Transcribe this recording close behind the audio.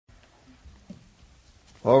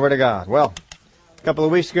Over to God. Well, a couple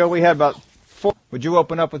of weeks ago we had about four. Would you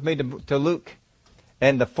open up with me to Luke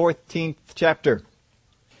and the 14th chapter?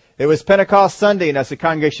 It was Pentecost Sunday, and as the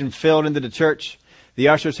congregation filled into the church, the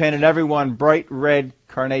ushers handed everyone bright red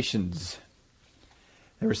carnations.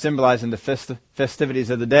 They were symbolizing the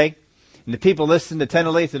festivities of the day. And the people listened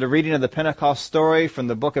attentively to the reading of the Pentecost story from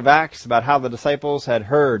the book of Acts about how the disciples had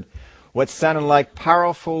heard what sounded like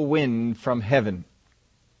powerful wind from heaven,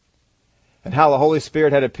 and how the Holy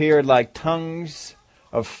Spirit had appeared like tongues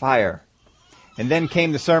of fire. And then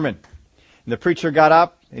came the sermon. And the preacher got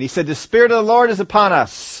up and he said, "The Spirit of the Lord is upon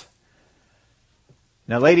us."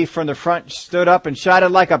 And a lady from the front stood up and shouted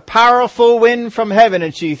like a powerful wind from heaven,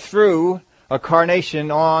 and she threw a carnation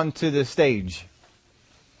onto the stage.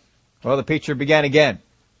 Well, the preacher began again.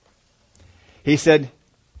 He said,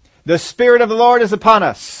 "The Spirit of the Lord is upon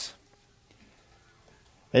us."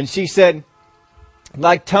 And she said,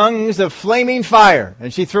 "Like tongues of flaming fire."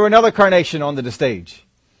 And she threw another carnation onto the stage.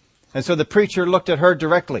 And so the preacher looked at her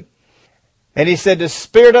directly. And he said, "The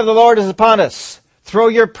Spirit of the Lord is upon us. Throw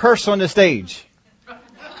your purse on the stage."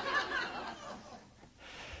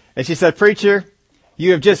 And she said, "Preacher,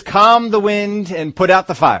 you have just calmed the wind and put out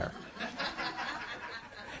the fire."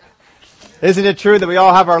 Isn't it true that we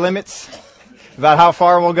all have our limits about how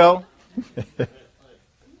far we'll go?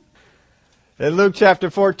 In Luke chapter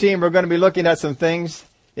 14, we're going to be looking at some things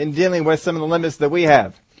in dealing with some of the limits that we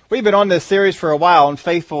have. We've been on this series for a while on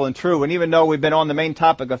faithful and true, and even though we've been on the main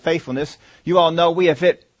topic of faithfulness, you all know we have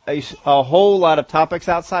hit a whole lot of topics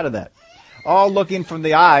outside of that, all looking from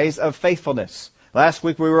the eyes of faithfulness. Last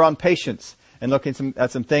week we were on patience and looking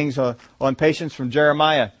at some things on patience from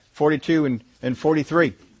Jeremiah 42 and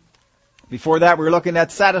 43. Before that we were looking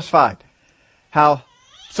at satisfied, how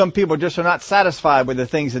some people just are not satisfied with the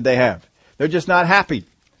things that they have. They're just not happy.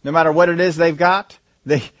 No matter what it is they've got,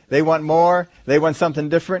 they want more. They want something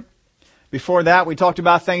different. Before that, we talked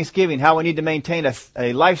about Thanksgiving, how we need to maintain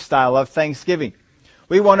a lifestyle of Thanksgiving.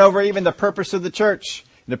 We went over even the purpose of the church,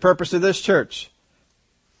 the purpose of this church,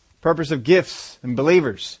 purpose of gifts and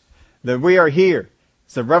believers, that we are here.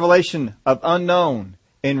 It's a revelation of unknown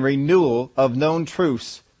and renewal of known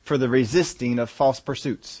truths for the resisting of false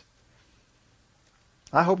pursuits.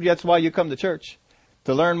 I hope that's why you come to church,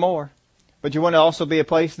 to learn more. But you want to also be a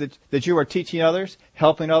place that you are teaching others,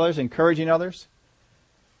 helping others, encouraging others.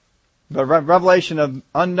 The revelation of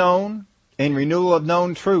unknown and renewal of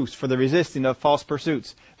known truths for the resisting of false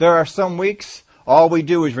pursuits. There are some weeks, all we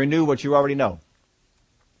do is renew what you already know.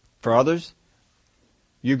 For others,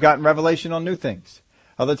 you've gotten revelation on new things.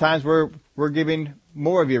 Other times we're giving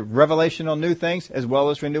more of you revelation on new things as well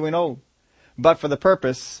as renewing old. But for the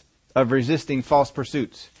purpose of resisting false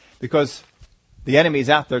pursuits. Because the enemy's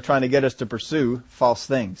out there trying to get us to pursue false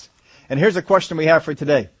things. And here's a question we have for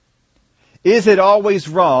today. Is it always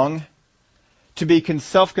wrong to be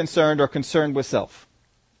self-concerned or concerned with self?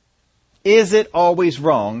 Is it always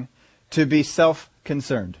wrong to be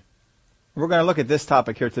self-concerned? We're going to look at this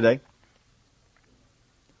topic here today.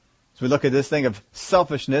 As we look at this thing of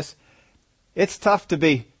selfishness, it's tough to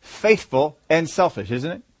be faithful and selfish,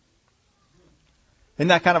 isn't it? Isn't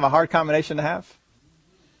that kind of a hard combination to have?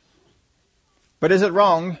 But is it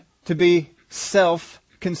wrong to be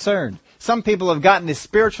self-concerned? Some people have gotten this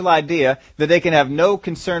spiritual idea that they can have no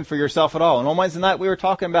concern for yourself at all. And on Wednesday night we were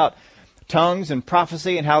talking about tongues and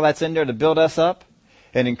prophecy and how that's in there to build us up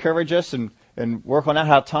and encourage us and work on that.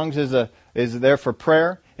 How tongues is there for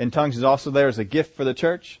prayer, and tongues is also there as a gift for the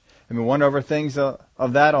church. And we went over things of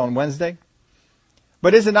that on Wednesday.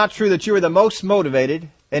 But is it not true that you are the most motivated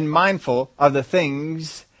and mindful of the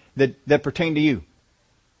things that pertain to you?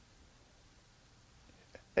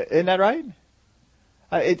 Isn't that right?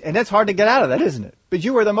 And that's hard to get out of that, isn't it? But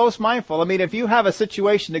you are the most mindful. I mean, if you have a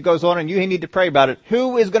situation that goes on and you need to pray about it,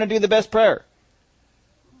 who is going to do the best prayer?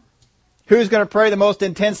 Who's going to pray the most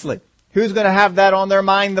intensely? Who's going to have that on their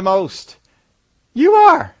mind the most? You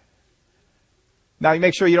are. Now, you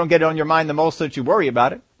make sure you don't get it on your mind the most so that you worry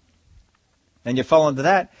about it. And you fall into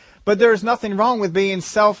that. But there's nothing wrong with being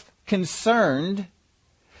self-concerned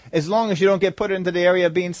as long as you don't get put into the area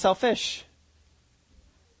of being selfish.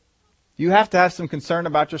 You have to have some concern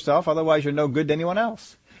about yourself, otherwise you're no good to anyone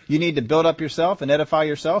else. You need to build up yourself and edify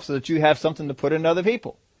yourself so that you have something to put in other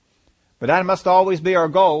people. But that must always be our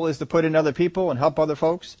goal, is to put in other people and help other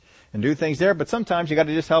folks and do things there. But sometimes you got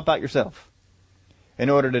to just help out yourself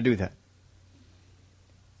in order to do that.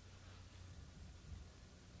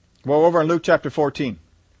 Well, over in Luke chapter 14,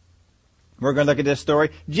 we're going to look at this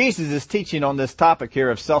story. Jesus is teaching on this topic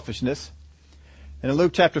here of selfishness. And in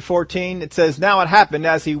Luke chapter 14, it says, "Now it happened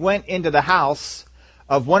as he went into the house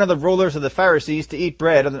of one of the rulers of the Pharisees to eat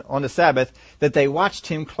bread on the Sabbath, that they watched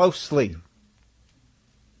him closely.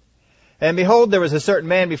 And behold, there was a certain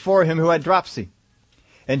man before him who had dropsy.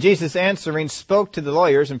 And Jesus answering spoke to the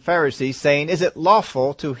lawyers and Pharisees, saying, Is it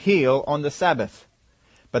lawful to heal on the Sabbath?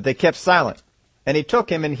 But they kept silent. And he took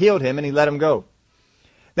him and healed him, and he let him go.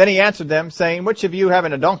 Then he answered them, saying, Which of you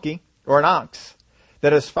having a donkey or an ox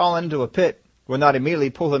that has fallen into a pit will not immediately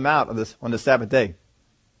pull him out of this on the Sabbath day?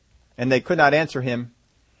 And they could not answer him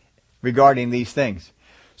regarding these things.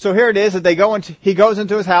 So here it is that he goes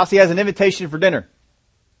into his house. He has an invitation for dinner.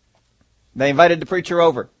 They invited the preacher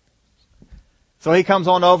over. So he comes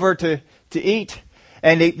on over to eat,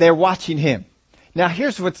 and they're watching him. Now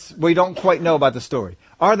here's what we don't quite know about the story.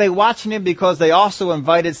 Are they watching him because they also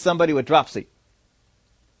invited somebody with dropsy?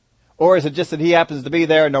 Or is it just that he happens to be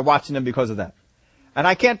there and they're watching him because of that? And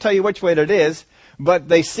I can't tell you which way it is, but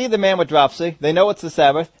they see the man with dropsy, they know it's the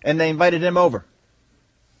Sabbath, and they invited him over.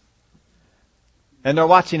 And they're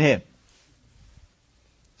watching him.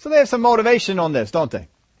 So they have some motivation on this, don't they?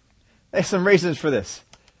 They have some reasons for this.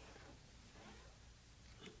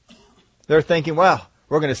 They're thinking, well,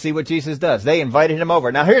 we're going to see what Jesus does. They invited him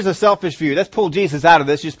over. Now here's a selfish view. Let's pull Jesus out of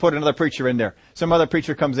this. Just put another preacher in there. Some other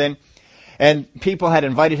preacher comes in, and people had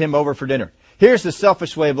invited him over for dinner. Here's the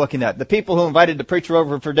selfish way of looking at it. The people who invited the preacher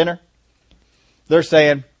over for dinner, they're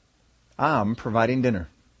saying, I'm providing dinner.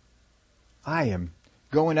 I am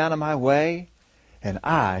going out of my way, and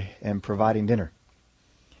I am providing dinner.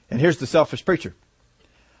 And here's the selfish preacher.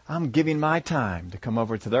 I'm giving my time to come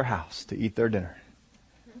over to their house to eat their dinner.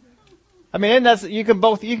 I mean, you can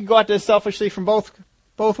go at this selfishly from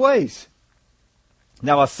both ways.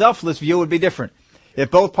 Now, a selfless view would be different. If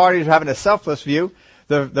both parties are having a selfless view,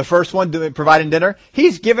 the first one providing dinner,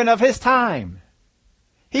 he's giving of his time.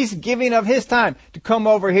 He's giving of his time to come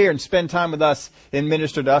over here and spend time with us and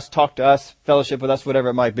minister to us, talk to us, fellowship with us, whatever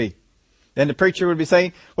it might be. Then the preacher would be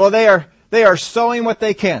saying, well, they are sowing what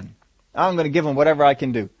they can. I'm going to give them whatever I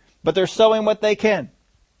can do. But they're sowing what they can.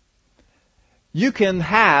 You can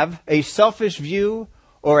have a selfish view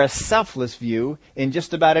or a selfless view in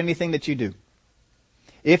just about anything that you do.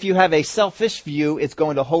 If you have a selfish view, it's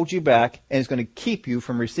going to hold you back and it's going to keep you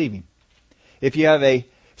from receiving. If you have a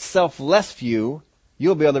selfless view,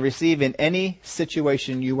 you'll be able to receive in any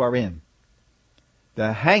situation you are in.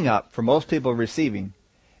 The hang-up for most people receiving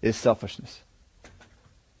is selfishness.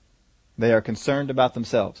 They are concerned about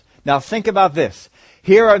themselves. Now think about this.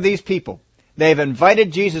 Here are these people. They've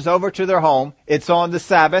invited Jesus over to their home. It's on the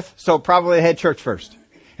Sabbath, so probably they had church first.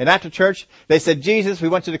 And after church, they said, Jesus, we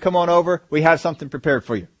want you to come on over. We have something prepared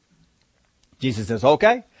for you. Jesus says,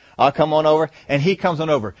 okay, I'll come on over. And he comes on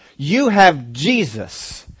over. You have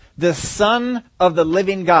Jesus, the Son of the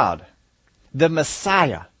living God, the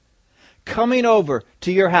Messiah, coming over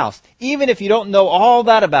to your house. Even if you don't know all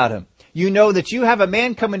that about him, you know that you have a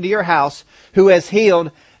man coming to your house who has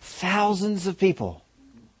healed thousands of people,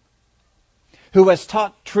 who has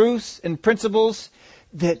taught truths and principles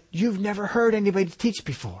that you've never heard anybody teach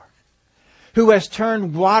before, who has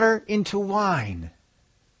turned water into wine,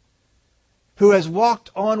 who has walked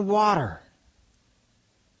on water,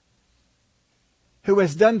 who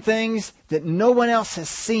has done things that no one else has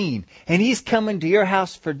seen, and he's coming to your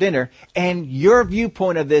house for dinner, and your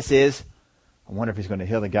viewpoint of this is, I wonder if he's going to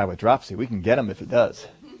heal the guy with dropsy. We can get him if he does.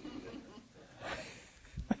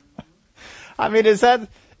 I mean, is that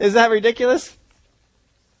ridiculous?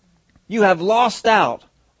 You have lost out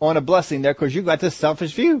on a blessing there because you got this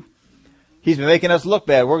selfish view. He's been making us look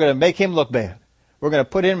bad. We're going to make him look bad. We're going to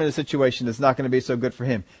put him in a situation that's not going to be so good for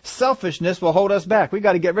him. Selfishness will hold us back. We've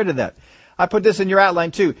got to get rid of that. I put this in your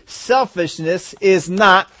outline too. Selfishness is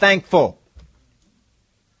not thankful.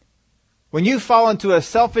 When you fall into a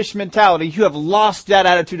selfish mentality, you have lost that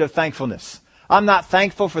attitude of thankfulness. I'm not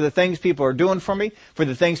thankful for the things people are doing for me, for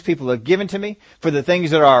the things people have given to me, for the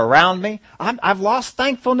things that are around me. I've lost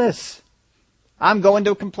thankfulness. I'm going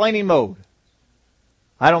to complaining mode.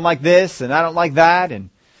 I don't like this and I don't like that and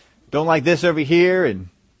don't like this over here and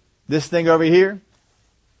this thing over here.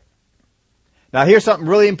 Now here's something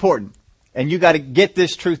really important, and you got to get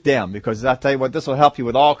this truth down, because I'll tell you what, this will help you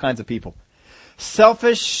with all kinds of people.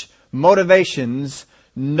 Selfish motivations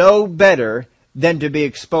know better than to be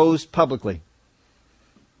exposed publicly.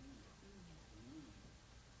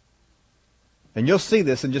 And you'll see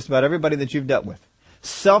this in just about everybody that you've dealt with.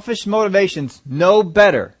 Selfish motivations know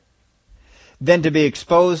better than to be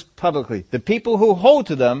exposed publicly. The people who hold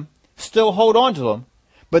to them still hold on to them,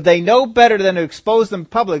 but they know better than to expose them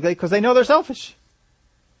publicly because they know they're selfish.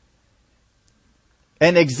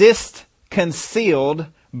 And exist concealed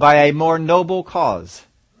by a more noble cause.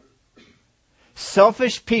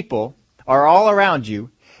 Selfish people are all around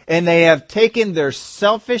you, and they have taken their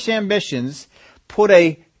selfish ambitions, put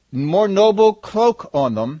a more noble cloak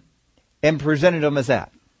on them, and presented them as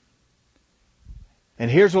that.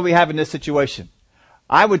 And here's what we have in this situation.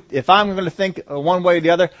 If I'm going to think one way or the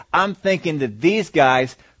other, I'm thinking that these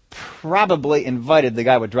guys probably invited the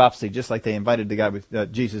guy with dropsy, just like they invited the guy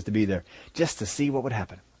with Jesus to be there, just to see what would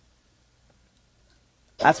happen.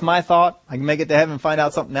 That's my thought. I can make it to heaven and find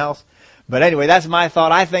out something else. But anyway, that's my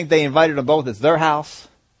thought. I think they invited them both. It's their house.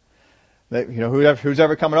 Who's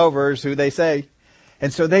ever coming over is who they say.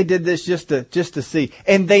 And so they did this just to see.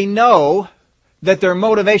 And they know that their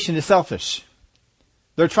motivation is selfish.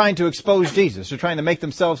 They're trying to expose Jesus. They're trying to make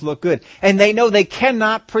themselves look good. And they know they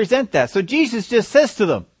cannot present that. So Jesus just says to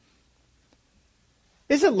them,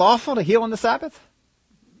 is it lawful to heal on the Sabbath?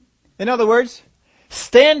 In other words,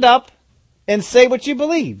 stand up and say what you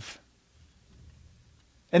believe.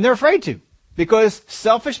 And they're afraid to, because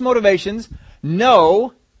selfish motivations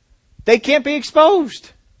know they can't be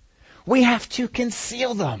exposed. We have to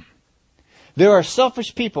conceal them. There are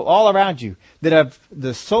selfish people all around you that have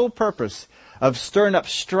the sole purpose of stirring up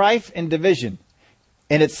strife and division.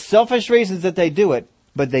 And it's selfish reasons that they do it,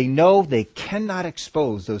 but they know they cannot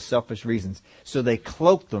expose those selfish reasons. So they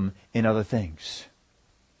cloak them in other things.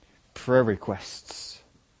 Prayer requests.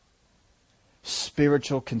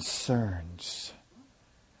 Spiritual concerns.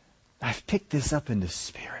 I've picked this up in the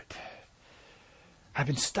Spirit. I've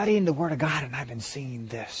been studying the Word of God and I've been seeing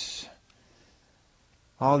this.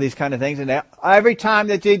 All these kind of things. And every time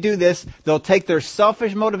that they do this, they'll take their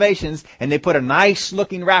selfish motivations and they put a nice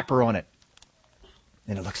looking wrapper on it.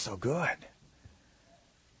 And it looks so good.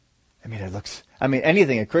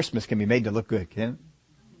 Anything at Christmas can be made to look good, can't it?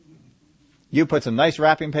 You put some nice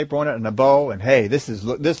wrapping paper on it and a bow and hey, this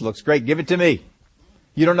looks great. Give it to me.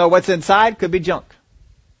 You don't know what's inside. Could be junk.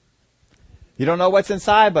 You don't know what's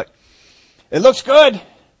inside, but it looks good.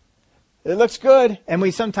 It looks good. And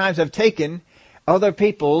we sometimes have taken other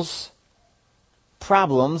people's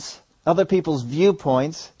problems, other people's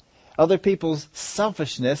viewpoints, other people's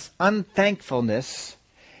selfishness, unthankfulness,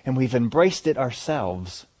 and we've embraced it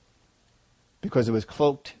ourselves because it was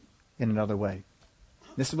cloaked in another way.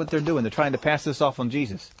 This is what they're doing. They're trying to pass this off on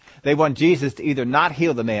Jesus. They want Jesus to either not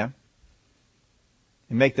heal the man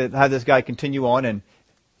and have this guy continue on and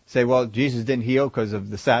say, well, Jesus didn't heal because of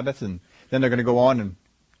the Sabbath, and then they're going to go on and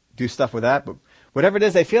do stuff with that. But whatever it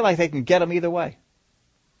is, they feel like they can get him either way.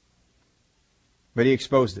 But he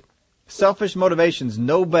exposed it. Selfish motivations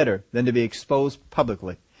know better than to be exposed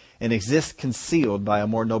publicly and exist concealed by a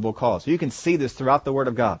more noble cause. You can see this throughout the Word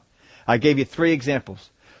of God. I gave you 3 examples.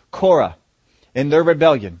 Korah, in their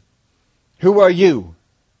rebellion. Who are you?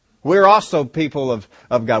 We're also people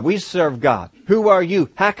of God. We serve God. Who are you?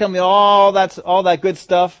 How come all that good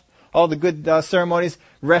stuff, all the good ceremonies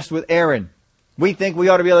rest with Aaron? We think we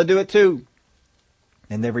ought to be able to do it too.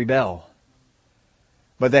 And they rebel.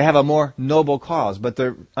 But they have a more noble cause. But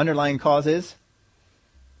their underlying cause is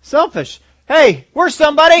selfish. Hey, we're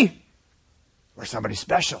somebody. We're somebody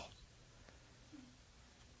special.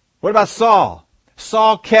 What about Saul?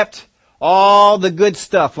 Saul kept all the good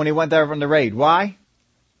stuff when he went there on the raid. Why?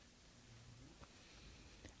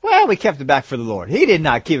 Well, we kept it back for the Lord. He did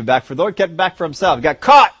not keep it back for the Lord. He kept it back for himself. He got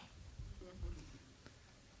caught.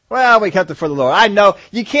 Well, we kept it for the Lord. I know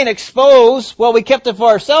you can't expose, well, we kept it for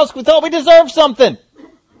ourselves because we thought we deserved something.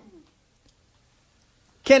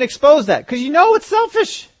 Can't expose that because you know it's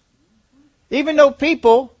selfish. Even though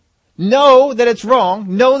people know that it's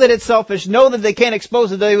wrong, know that it's selfish, know that they can't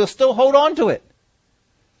expose it, they will still hold on to it.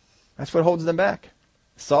 That's what holds them back.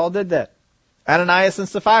 Saul did that. Ananias and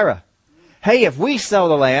Sapphira. Hey, if we sell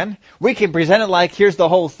the land, we can present it like here's the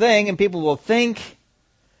whole thing and people will think,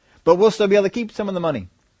 but we'll still be able to keep some of the money.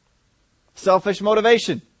 Selfish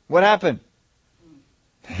motivation. What happened?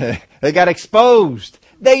 They got exposed.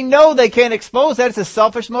 They know they can't expose that. It's a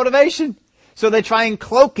selfish motivation. So they try and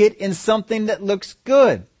cloak it in something that looks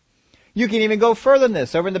good. You can even go further than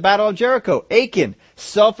this. Over in the Battle of Jericho, Achan,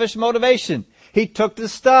 selfish motivation. He took the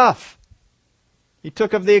stuff. He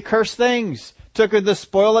took of the accursed things. Took of the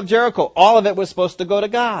spoil of Jericho. All of it was supposed to go to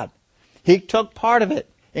God. He took part of it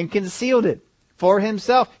and concealed it for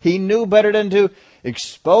himself. He knew better than to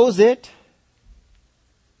expose it.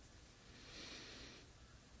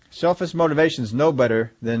 Selfish motivations know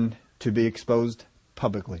better than to be exposed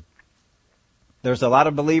publicly. There's a lot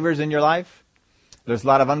of believers in your life. There's a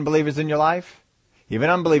lot of unbelievers in your life. Even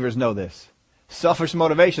unbelievers know this. Selfish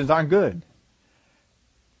motivations aren't good.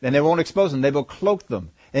 And they won't expose them. They will cloak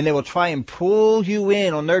them. And they will try and pull you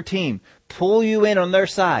in on their team. Pull you in on their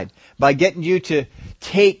side by getting you to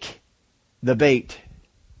take the bait.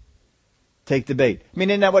 take the bait. I mean,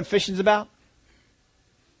 isn't that what fishing's about?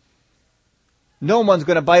 No one's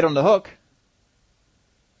going to bite on the hook.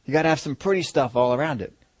 You got to have some pretty stuff all around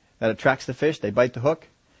it that attracts the fish. They bite the hook,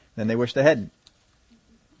 then they wish they hadn't.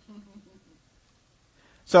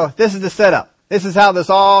 So this is the setup. This is how this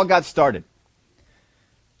all got started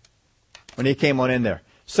when he came on in there.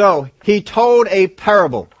 So he told a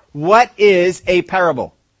parable. What is a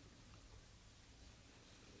parable?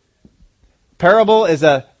 Parable is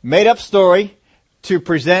a made-up story to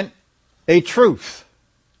present a truth.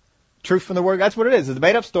 Truth from the Word. That's what it is. It's a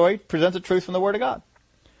made-up story, presents a truth from the Word of God.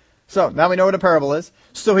 So now we know what a parable is.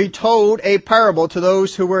 So he told a parable to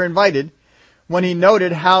those who were invited when he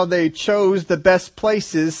noted how they chose the best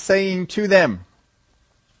places, saying to them.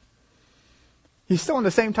 He's still on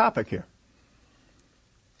the same topic here.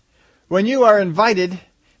 When you are invited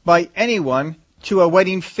by anyone to a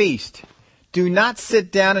wedding feast, do not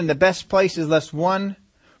sit down in the best places, lest one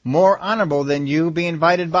more honorable than you be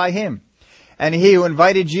invited by him. And he who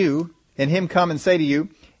invited you, and him come and say to you,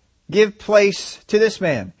 give place to this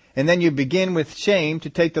man. And then you begin with shame to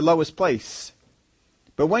take the lowest place.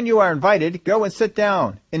 But when you are invited, go and sit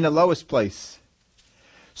down in the lowest place,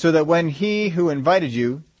 so that when he who invited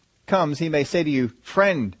you comes, he may say to you,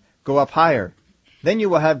 friend, go up higher. Then you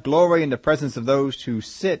will have glory in the presence of those who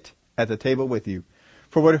sit at the table with you.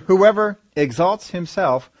 For whoever exalts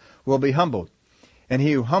himself will be humbled, and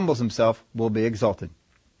he who humbles himself will be exalted.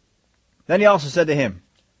 Then he also said to him,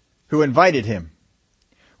 who invited him,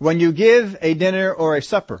 when you give a dinner or a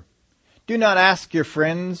supper, do not ask your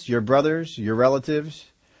friends, your brothers, your relatives,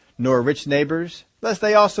 nor rich neighbors, lest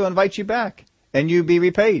they also invite you back, and you be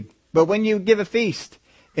repaid. But when you give a feast,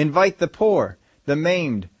 invite the poor, the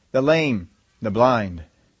maimed, the lame, the blind.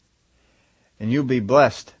 And you'll be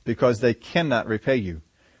blessed, because they cannot repay you,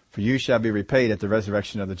 for you shall be repaid at the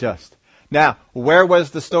resurrection of the just. Now, where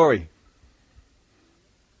was the story?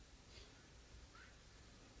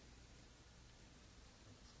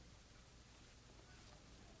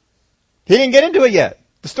 He didn't get into it yet.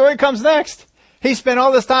 The story comes next. He spent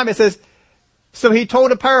all this time, it says, so he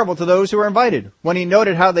told a parable to those who were invited, when he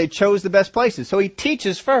noted how they chose the best places. So he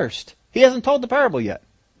teaches first. He hasn't told the parable yet.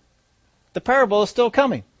 The parable is still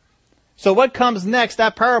coming. So what comes next,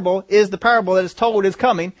 that parable, is the parable that is told is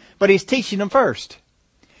coming, but he's teaching them first.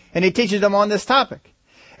 And he teaches them on this topic.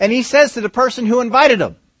 And he says to the person who invited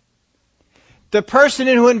him, the person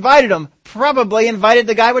who invited him probably invited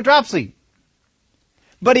the guy with dropsy.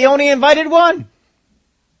 But he only invited one.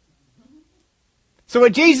 So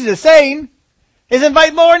what Jesus is saying is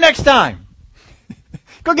invite more next time.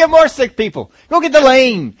 Go get more sick people. Go get the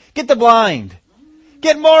lame. Get the blind.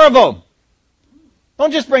 Get more of them.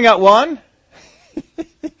 Don't just bring out one.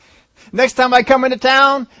 Next time I come into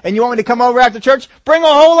town and you want me to come over after church, bring a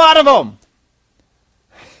whole lot of them.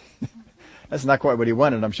 That's not quite what he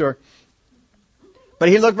wanted, I'm sure. But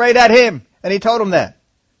he looked right at him and he told him that.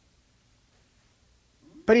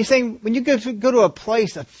 But he's saying, when you go to a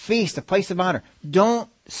place, a feast, a place of honor, don't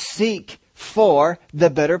seek for the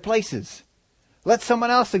better places. Let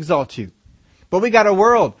someone else exalt you. But we got a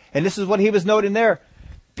world, and this is what he was noting there.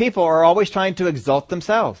 People are always trying to exalt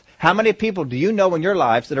themselves. How many people do you know in your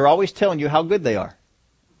lives that are always telling you how good they are?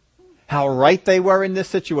 How right they were in this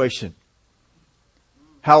situation?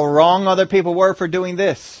 How wrong other people were for doing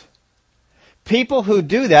this? People who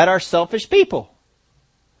do that are selfish people.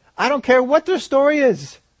 I don't care what their story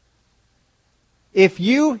is. If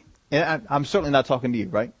you, and I'm certainly not talking to you,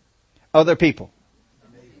 right? Other people.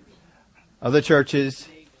 Other churches,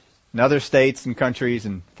 in other states and countries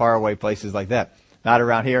and faraway places like that. Not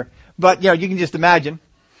around here. But, you can just imagine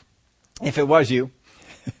if it was you.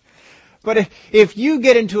 But if you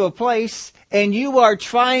get into a place and you are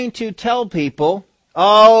trying to tell people,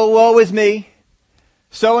 oh, woe is me.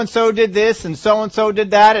 So-and-so did this and so-and-so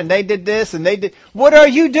did that and they did this and they did. What are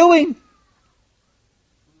you doing?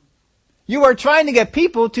 You are trying to get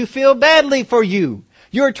people to feel badly for you.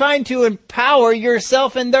 You are trying to empower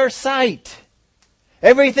yourself in their sight.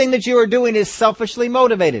 Everything that you are doing is selfishly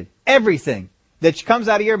motivated. Everything that comes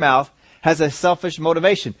out of your mouth has a selfish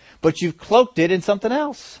motivation. But you've cloaked it in something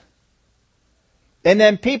else. And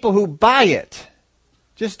then people who buy it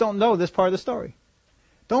just don't know this part of the story.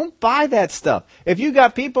 Don't buy that stuff. If you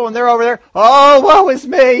got people and they're over there, oh, woe is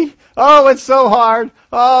me. Oh, it's so hard.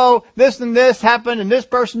 Oh, this and this happened and this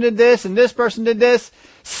person did this and this person did this.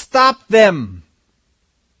 Stop them.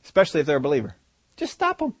 Especially if they're a believer. Just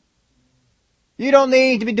stop them. You don't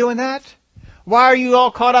need to be doing that. Why are you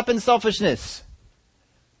all caught up in selfishness?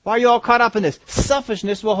 Why are you all caught up in this?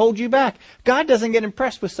 Selfishness will hold you back. God doesn't get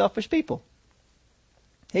impressed with selfish people.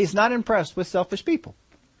 He's not impressed with selfish people.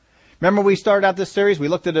 Remember we started out this series, we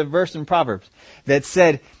looked at a verse in Proverbs that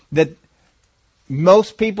said that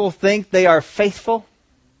most people think they are faithful,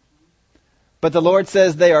 but the Lord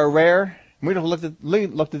says they are rare. We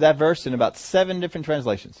looked at that verse in about 7 different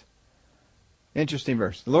translations. Interesting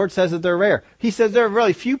verse. The Lord says that they're rare. He says there are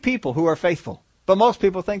really few people who are faithful, but most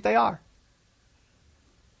people think they are.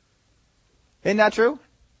 Isn't that true?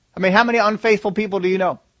 I mean, how many unfaithful people do you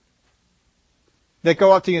know that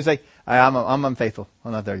go up to you and say, I'm unfaithful.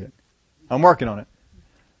 I'm not there yet. I'm working on it,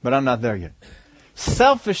 but I'm not there yet.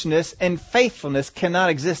 Selfishness and faithfulness cannot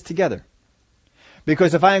exist together.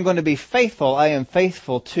 Because if I am going to be faithful, I am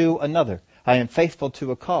faithful to another. I am faithful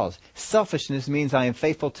to a cause. Selfishness means I am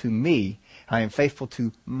faithful to me. I am faithful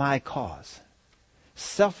to my cause.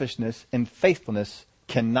 Selfishness and faithfulness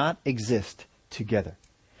cannot exist together.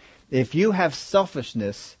 If you have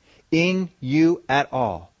selfishness in you at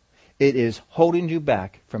all, it is holding you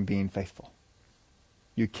back from being faithful.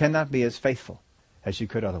 You cannot be as faithful as you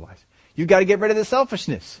could otherwise. You've got to get rid of the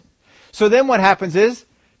selfishness. So then what happens is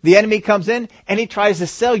the enemy comes in and he tries to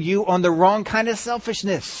sell you on the wrong kind of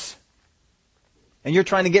selfishness. And you're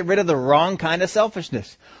trying to get rid of the wrong kind of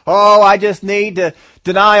selfishness. Oh, I just need to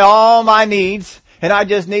deny all my needs. And I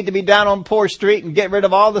just need to be down on Poor Street and get rid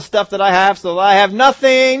of all the stuff that I have so that I have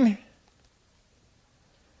nothing.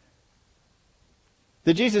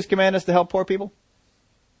 Did Jesus command us to help poor people?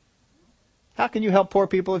 How can you help poor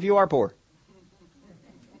people if you are poor?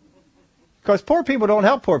 Because poor people don't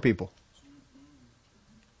help poor people.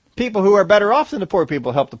 People who are better off than the poor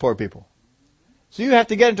people help the poor people. So you have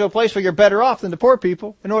to get into a place where you're better off than the poor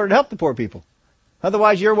people in order to help the poor people.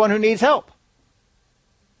 Otherwise, you're one who needs help.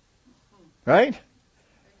 Right?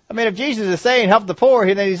 I mean, if Jesus is saying help the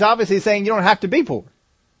poor, then he's obviously saying you don't have to be poor.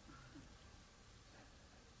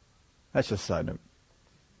 That's just a side note.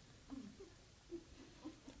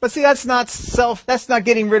 But see, that's not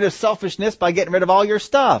getting rid of selfishness by getting rid of all your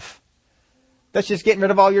stuff. That's just getting rid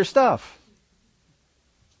of all your stuff.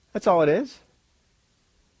 That's all it is.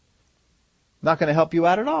 Not going to help you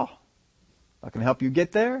out at all. Not going to help you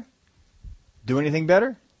get there. Do anything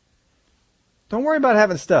better. Don't worry about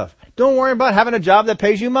having stuff. Don't worry about having a job that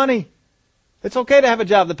pays you money. It's okay to have a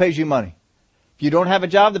job that pays you money. If you don't have a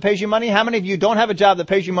job that pays you money, how many of you don't have a job that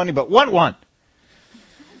pays you money but want one?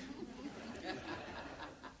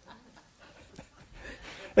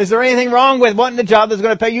 Is there anything wrong with wanting a job that's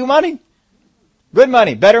going to pay you money? Good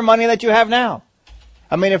money, better money that you have now.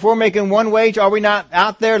 I mean, if we're making one wage, are we not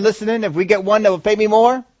out there listening? If we get one that will pay me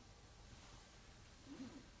more?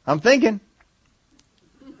 I'm thinking.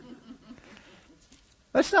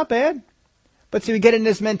 That's not bad. But see, we get in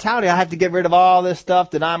this mentality, I have to get rid of all this stuff,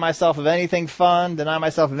 deny myself of anything fun, deny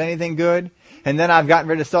myself of anything good, and then I've gotten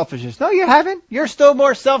rid of selfishness. No, you haven't. You're still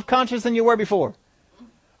more self-conscious than you were before.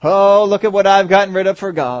 Oh, look at what I've gotten rid of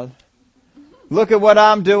for God. Look at what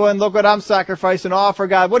I'm doing. Look what I'm sacrificing all for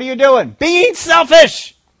God. What are you doing? Being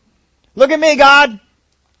selfish. Look at me, God.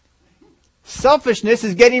 Selfishness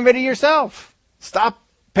is getting rid of yourself. Stop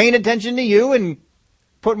paying attention to you and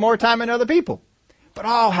put more time in other people. But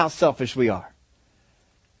oh, how selfish we are.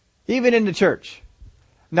 Even in the church.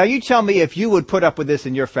 Now you tell me if you would put up with this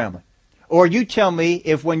in your family. Or you tell me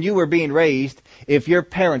if when you were being raised, if your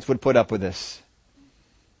parents would put up with this.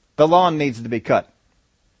 The lawn needs to be cut.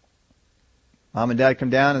 Mom and Dad come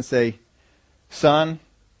down and say, son,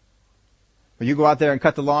 will you go out there and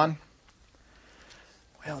cut the lawn?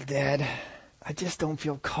 Well, Dad, I just don't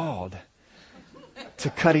feel called to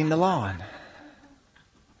cutting the lawn.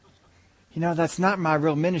 You know, that's not my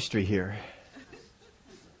real ministry here.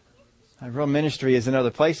 My real ministry is in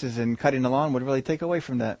other places, and cutting the lawn would really take away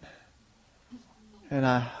from that. And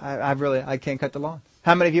I can't cut the lawn.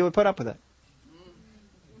 How many of you would put up with that?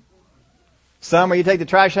 Son, will you take the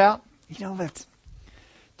trash out? You know, that's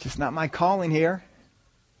just not my calling here.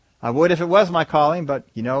 I would if it was my calling, but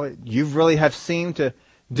you know, you really have seemed to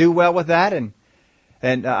do well with that, and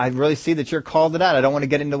I really see that you're called to that. I don't want to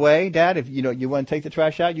get in the way, Dad. If you want to take the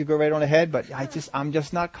trash out, you go right on ahead. But I'm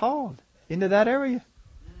just not called into that area.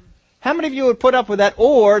 How many of you would put up with that,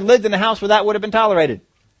 or lived in a house where that would have been tolerated?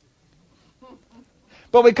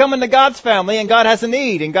 But we come into God's family, and God has a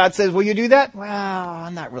need, and God says, "Will you do that?" Well,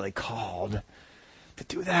 I'm not really called to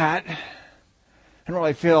do that. I don't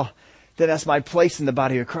really feel that that's my place in the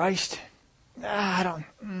body of Christ. I don't.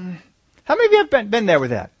 How many of you have been there with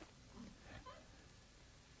that?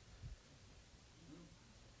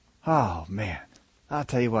 Oh, man. I'll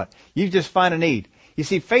tell you what. You just find a need. You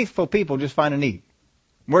see, faithful people just find a need.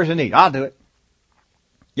 Where's the need? I'll do it.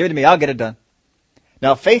 Give it to me. I'll get it done.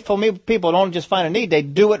 Now, faithful people don't just find a need. They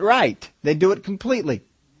do it right. They do it completely.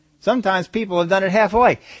 Sometimes people have done it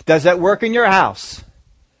halfway. Does that work in your house?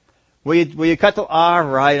 Will you cut the, all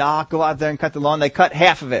right, I'll go out there and cut the lawn. They cut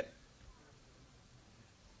half of it.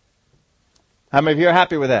 How many of you are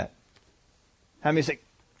happy with that? How many say,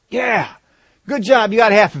 yeah, good job, you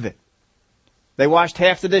got half of it. They washed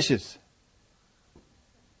half the dishes.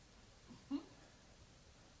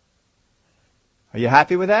 Are you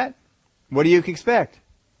happy with that? What do you expect?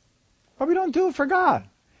 Well, we don't do it for God.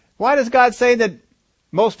 Why does God say that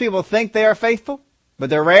most people think they are faithful, but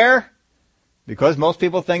they're rare? Because most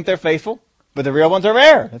people think they're faithful, but the real ones are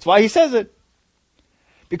rare. That's why He says it.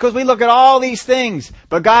 Because we look at all these things.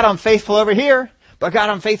 But God, I'm faithful over here. But God,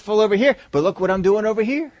 I'm faithful over here. But look what I'm doing over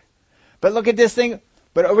here. But look at this thing.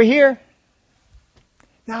 But over here.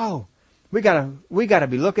 No. We gotta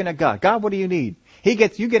be looking at God. God, what do you need? You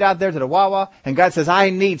get out there to the Wawa and God says,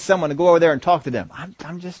 I need someone to go over there and talk to them.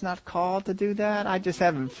 I'm just not called to do that. I just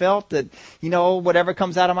haven't felt that, whatever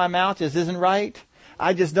comes out of my mouth just isn't right.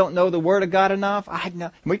 I just don't know the Word of God enough.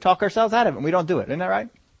 We talk ourselves out of it and we don't do it. Isn't that right?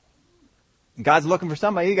 God's looking for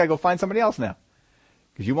somebody. You got to go find somebody else now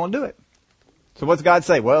because you won't do it. So what's God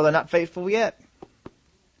say? Well, they're not faithful yet.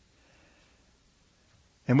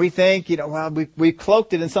 And we think, we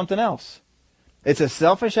cloaked it in something else. It's a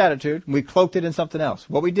selfish attitude. We cloaked it in something else.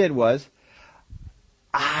 What we did was,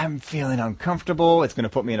 I'm feeling uncomfortable. It's going to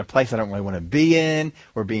put me in a place I don't really want to be in.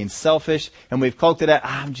 We're being selfish. And we've cloaked it at,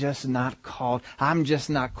 I'm just not called. I'm just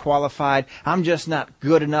not qualified. I'm just not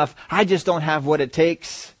good enough. I just don't have what it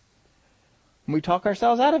takes. And we talk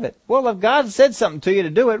ourselves out of it. Well, if God said something to you to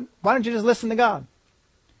do it, why don't you just listen to God?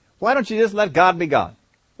 Why don't you just let God be God?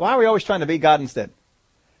 Why are we always trying to be God instead?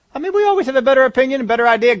 We always have a better opinion, a better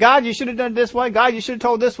idea. God, you should have done it this way. God, you should have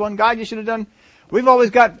told this one. God, you should have done. We've always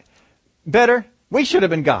got better. We should have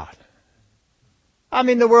been God.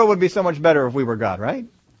 The world would be so much better if we were God, right?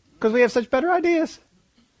 Because we have such better ideas.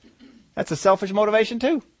 That's a selfish motivation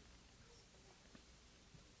too.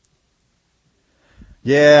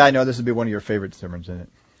 Yeah, I know this would be one of your favorite sermons, isn't it?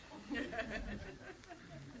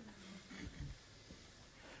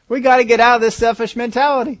 We got to get out of this selfish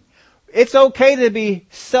mentality. It's okay to be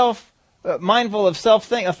mindful of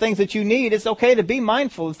things that you need. It's okay to be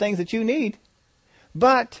mindful of things that you need.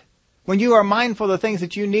 But when you are mindful of the things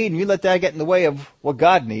that you need and you let that get in the way of what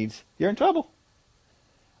God needs, you're in trouble.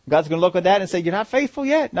 God's going to look at that and say, you're not faithful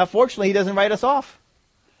yet. Now, fortunately, He doesn't write us off.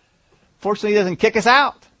 Fortunately, He doesn't kick us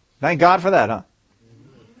out. Thank God for that, huh?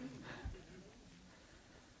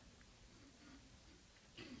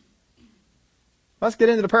 Let's get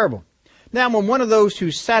into the parable. Now, when one of those who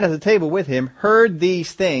sat at the table with him heard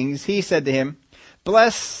these things, he said to him,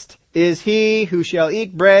 blessed is he who shall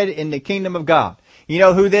eat bread in the kingdom of God. You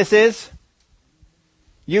know who this is?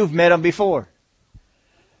 You've met him before.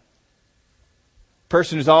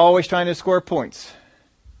 Person who's always trying to score points.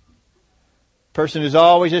 Person who's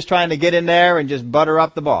always just trying to get in there and just butter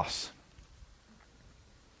up the boss.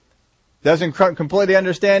 Doesn't completely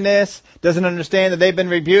understand this. Doesn't understand that they've been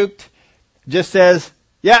rebuked. Just says,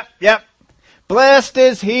 yep. Blessed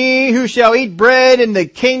is he who shall eat bread in the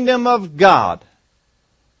kingdom of God.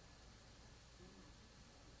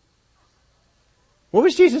 What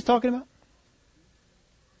was Jesus talking about?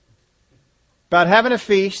 About having a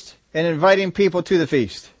feast and inviting people to the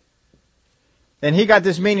feast. And he got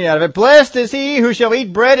this meaning out of it. Blessed is he who shall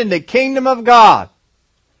eat bread in the kingdom of God.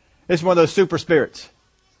 It's one of those super spirits.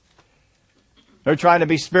 They're trying to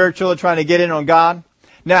be spiritual. They're trying to get in on God.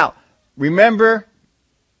 Now, remember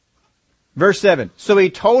verse 7. So he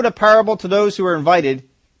told a parable to those who were invited.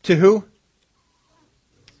 To who?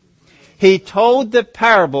 He told the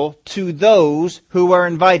parable to those who were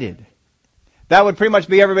invited. That would pretty much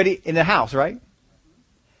be everybody in the house, right?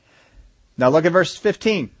 Now look at verse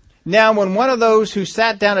 15. Now when one of those who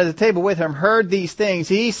sat down at the table with him heard these things,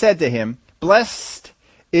 he said to him, blessed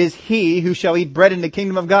is he who shall eat bread in the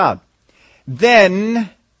kingdom of God. Then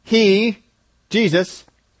he, Jesus,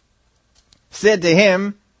 said to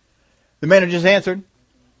him, the man who just answered,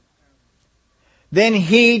 then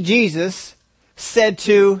he, Jesus, said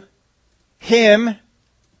to him,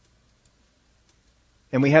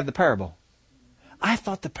 and we have the parable. I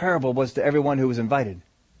thought the parable was to everyone who was invited.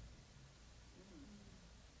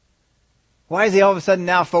 Why is he all of a sudden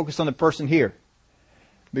now focused on the person here?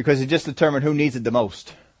 Because he just determined who needs it the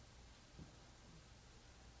most.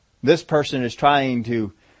 This person is trying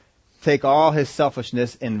to take all his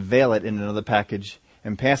selfishness and veil it in another package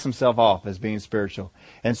and pass himself off as being spiritual.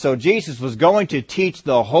 And so Jesus was going to teach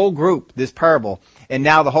the whole group this parable, and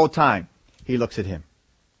now the whole time he looks at him.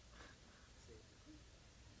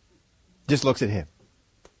 Just looks at him.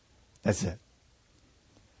 That's it.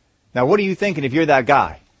 Now what are you thinking if you're that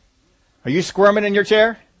guy? Are you squirming in your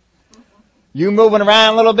chair? You moving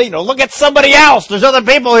around a little bit? Look at somebody else. There's other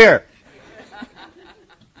people here.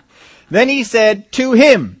 Then he said to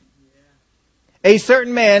him, a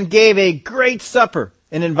certain man gave a great supper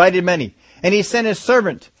and invited many. And he sent his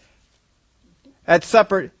servant at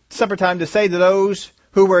supper time to say to those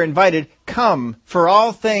who were invited, come, for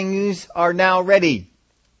all things are now ready.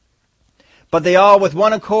 But they all with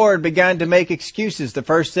one accord began to make excuses. The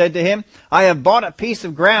first said to him, I have bought a piece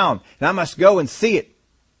of ground, and I must go and see it.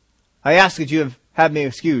 I ask that you have me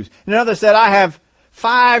excused. And another said, I have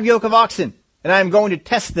 5 yoke of oxen, and I am going to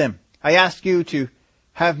test them. I ask you to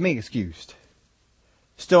have me excused.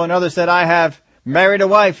 Still another said, I have married a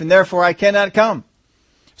wife, and therefore I cannot come.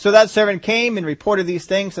 So that servant came and reported these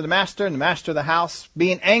things to the master, and the master of the house,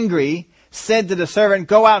 being angry, said to the servant,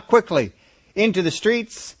 go out quickly into the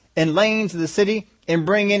streets and lanes of the city, and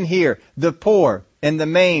bring in here the poor, and the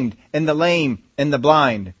maimed, and the lame, and the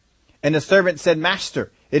blind. And the servant said,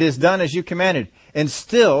 Master, it is done as you commanded, and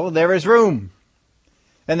still there is room.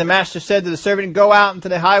 And the master said to the servant, go out into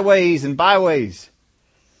the highways and byways,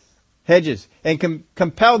 hedges, and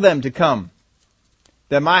compel them to come,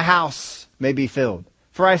 that my house may be filled.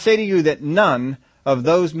 For I say to you that none of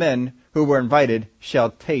those men who were invited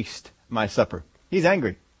shall taste my supper. He's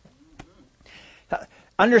angry.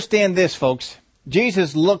 Understand this, folks.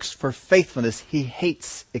 Jesus looks for faithfulness. He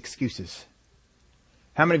hates excuses.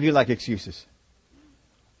 How many of you like excuses?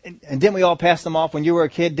 And didn't we all pass them off when you were a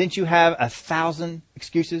kid? Didn't you have 1,000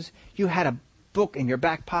 excuses? You had a book in your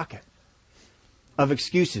back pocket of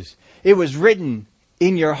excuses. It was written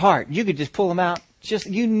in your heart. You could just pull them out.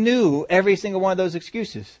 You knew every single one of those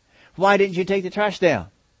excuses. Why didn't you take the trash down?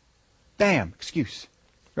 Bam, excuse.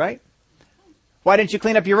 Right? Why didn't you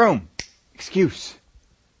clean up your room? Excuse.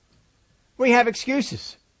 We have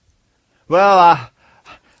excuses. Well,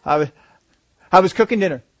 I was cooking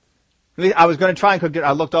dinner. I was going to try and cook dinner.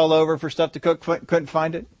 I looked all over for stuff to cook, couldn't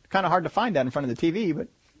find it. Kind of hard to find that in front of the TV, but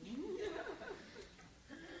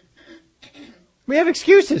we have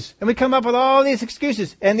excuses, and we come up with all these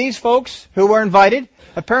excuses. And these folks who were invited,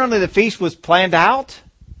 apparently the feast was planned out,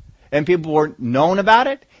 and people were known about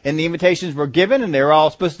it, and the invitations were given, and they were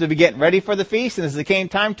all supposed to be getting ready for the feast. And as it came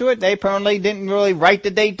time to it, they apparently didn't really write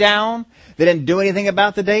the date down. They didn't do anything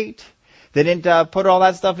about the date. They didn't put all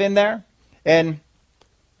that stuff in there. And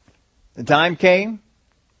the time came.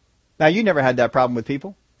 Now, you never had that problem with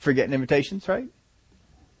people forgetting invitations, right?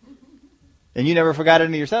 And you never forgot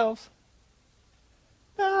any yourselves.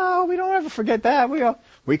 No, we don't ever forget that.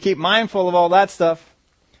 We keep mindful of all that stuff.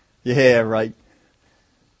 Yeah, right.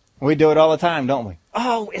 We do it all the time, don't we?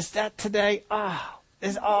 Oh, is that today?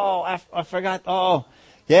 I forgot. Oh,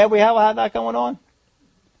 yeah, we have had that going on.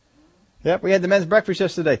 Yep, we had the men's breakfast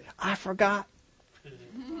yesterday. I forgot.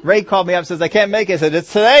 Ray called me up and says, I can't make it. I said,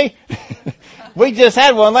 it's today? We just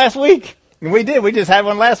had one last week. And we did. We just had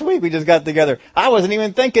one last week. We just got together. I wasn't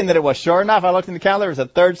even thinking that it was. Sure enough, I looked in the calendar. It was the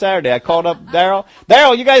 3rd Saturday. I called up Daryl.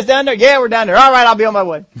 Daryl, you guys down there? Yeah, we're down there. All right, I'll be on my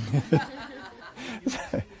way.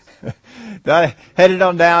 I headed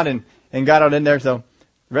on down and got on in there. So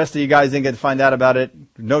the rest of you guys didn't get to find out about it.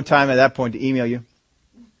 No time at that point to email you.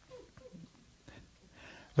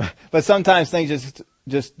 But sometimes things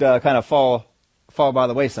just kind of fall by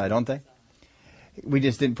the wayside, don't they? We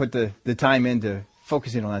just didn't put the time into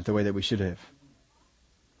focusing on that the way that we should have.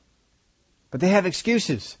 But they have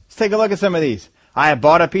excuses. Let's take a look at some of these. I have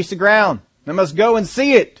bought a piece of ground. I must go and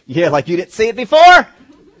see it. Yeah, like you didn't see it before.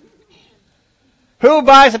 Who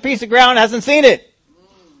buys a piece of ground and hasn't seen it?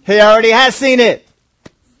 He already has seen it.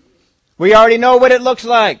 We already know what it looks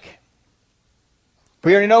like.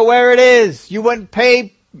 We already know where it is. You wouldn't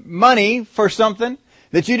pay money for something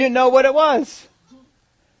that you didn't know what it was.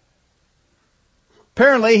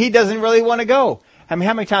 Apparently, he doesn't really want to go. I mean,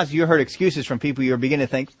 how many times have you heard excuses from people you're beginning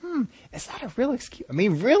to think, is that a real excuse? I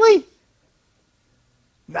mean, really?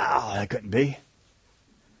 No, that couldn't be.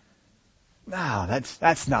 No,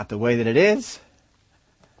 that's not the way that it is.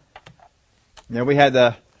 You know, we had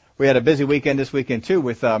a busy weekend this weekend too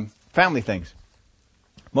with family things.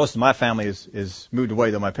 Most of my family is moved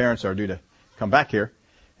away, though my parents are due to come back here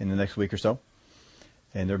in the next week or so,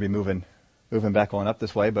 and they'll be moving back on up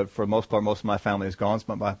this way. But for the most part, most of my family is gone.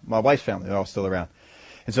 But my wife's family, they're all still around.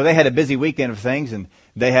 And so they had a busy weekend of things, and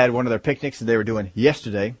they had one of their picnics that they were doing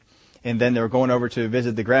yesterday, and then they were going over to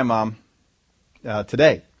visit the grandmom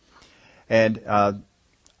today. And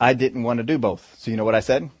I didn't want to do both. So you know what I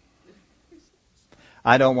said?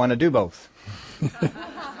 I don't want to do both.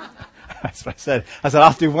 That's what I said. I said,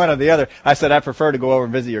 I'll do one or the other. I said, I prefer to go over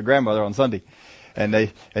and visit your grandmother on Sunday.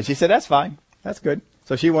 And she said, that's fine. That's good.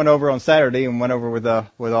 So she went over on Saturday and went over with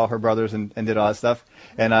all her brothers and did all that stuff.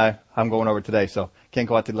 And I'm going over today. So can't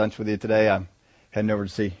go out to lunch with you today. I'm heading over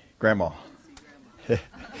to see Grandma.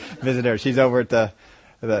 Visit her. She's over at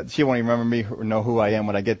that she won't even remember me or know who I am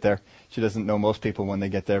when I get there. She doesn't know most people when they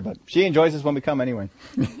get there, but she enjoys us when we come anyway.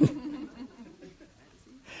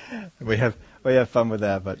 We have fun with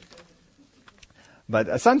that,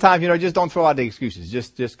 but sometimes, just don't throw out the excuses.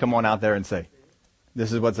 Just come on out there and say,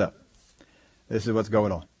 this is what's up. This is what's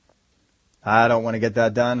going on. I don't want to get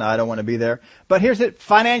that done. I don't want to be there. But here's it,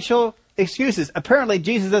 financial excuses. Apparently,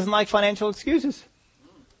 Jesus doesn't like financial excuses.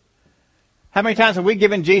 How many times have we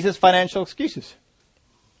given Jesus financial excuses?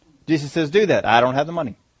 Jesus says, do that. I don't have the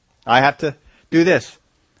money. I have to do this.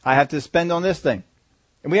 I have to spend on this thing.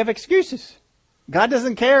 And we have excuses. God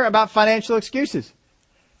doesn't care about financial excuses.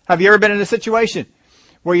 Have you ever been in a situation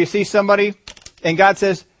where you see somebody and God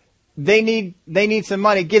says, they need some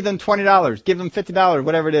money, give them $20, give them $50,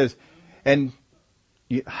 whatever it is. And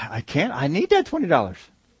I can't, I need that $20.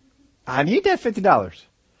 I need that $50.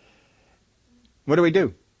 What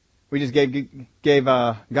do? We just gave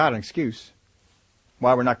God an excuse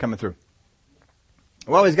why we're not coming through.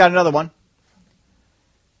 Well, he's got another one.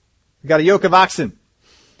 We've got a yoke of oxen.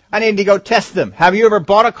 I need to go test them. Have you ever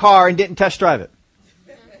bought a car and didn't test drive it?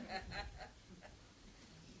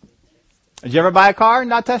 Did you ever buy a car and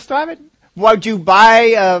not test drive it? Would you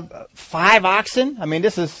buy 5 oxen? I mean,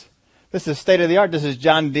 this is state of the art. This is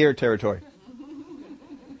John Deere territory.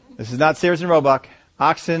 This is not Sears and Roebuck.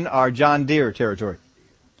 Oxen are John Deere territory.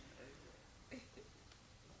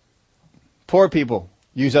 Poor people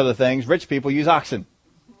use other things. Rich people use oxen.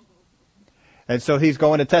 And so he's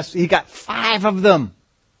going to test. He got 5 of them.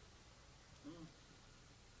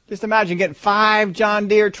 Just imagine getting 5 John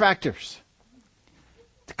Deere tractors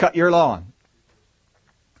to cut your lawn.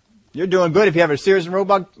 You're doing good if you have a Sears and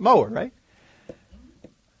Roebuck mower, right?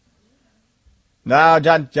 No,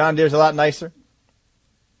 John Deere's a lot nicer.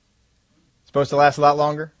 Supposed to last a lot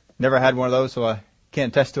longer. Never had one of those, so I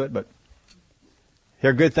can't attest to it, but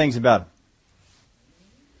hear good things about them.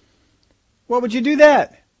 Well, would you do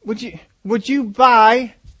that? Would you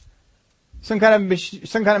buy some kind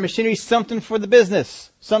of machinery, something for the business,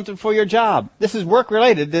 something for your job? This is work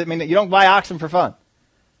related. I mean, you don't buy oxen for fun.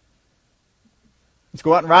 Let's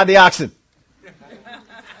go out and ride the oxen.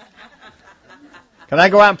 Can I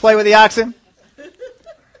go out and play with the oxen?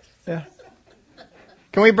 Yeah.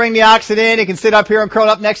 Can we bring the oxen in? He can sit up here and curl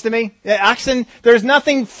up next to me. Yeah, oxen, there's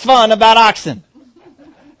nothing fun about oxen.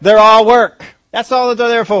 They're all work. That's all that they're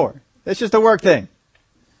there for. It's just a work thing.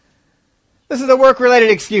 This is a work-related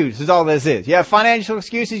excuse, is all this is. You have financial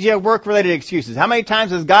excuses, you have work-related excuses. How many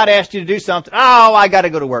times has God asked you to do something? Oh, I got to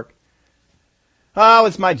go to work. Oh,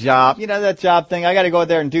 it's my job. That job thing. I got to go out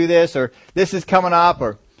there and do this, or this is coming up,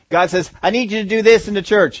 or God says, I need you to do this in the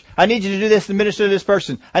church. I need you to do this and minister to this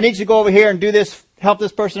person. I need you to go over here and do this, help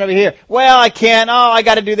this person over here. Well, I can't. Oh, I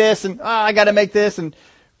got to do this, and I got to make this, and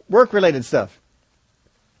work-related stuff.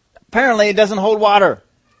 Apparently, it doesn't hold water.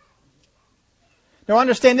 Now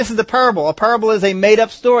understand, this is a parable. A parable is a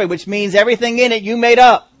made-up story, which means everything in it you made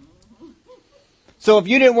up. So if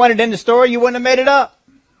you didn't want it in the story, you wouldn't have made it up.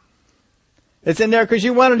 It's in there because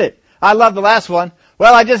you wanted it. I love the last one.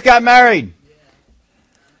 Well, I just got married.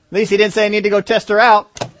 At least he didn't say I need to go test her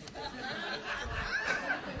out.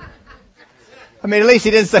 I mean, at least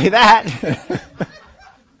he didn't say that.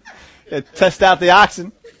 Test out the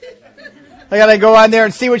oxen. I got to go on there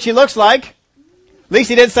and see what she looks like. At least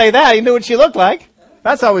he didn't say that. He knew what she looked like.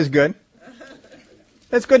 That's always good.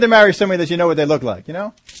 It's good to marry somebody that you know what they look like, He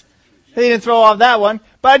didn't throw off that one.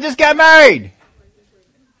 But I just got married.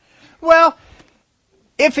 Well,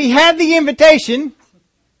 if he had the invitation,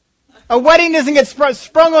 a wedding doesn't get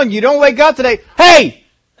sprung on you. Don't wake up today. Hey,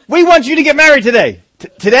 we want you to get married today.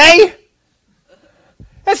 Today?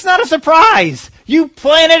 That's not a surprise. You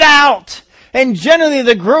plan it out. And generally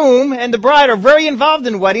the groom and the bride are very involved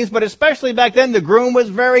in weddings, but especially back then the groom was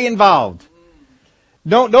very involved.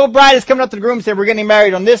 No bride is coming up to the groom and saying, we're getting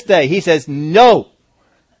married on this day. He says, no.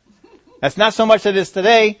 That's not so much that it's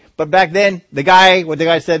today, but back then, what the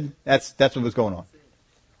guy said, that's what was going on.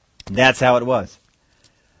 That's how it was.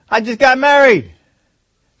 I just got married.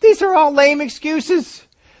 These are all lame excuses.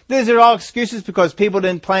 These are all excuses because people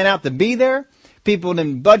didn't plan out to be there. People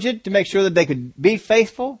didn't budget to make sure that they could be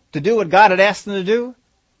faithful, to do what God had asked them to do.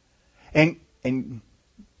 And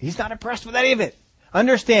he's not impressed with any of it.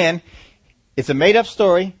 Understand, it's a made-up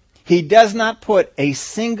story. He does not put a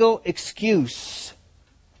single excuse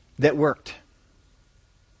that worked.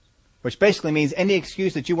 Which basically means any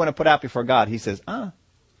excuse that you want to put out before God, he says, no.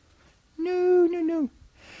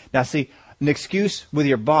 Now see, an excuse with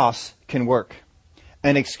your boss can work.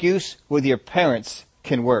 An excuse with your parents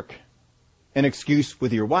can work. An excuse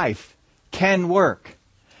with your wife can work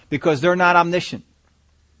because they're not omniscient.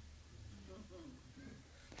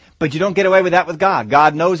 But you don't get away with that with God.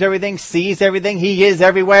 God knows everything, sees everything. He is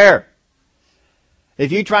everywhere.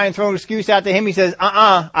 If you try and throw an excuse out to Him, He says,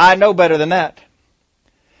 I know better than that.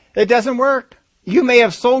 It doesn't work. You may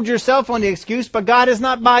have sold yourself on the excuse, but God is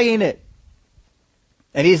not buying it.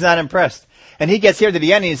 And He's not impressed. And He gets here to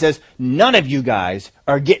the end and He says, none of you guys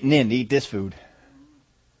are getting in to eat this food.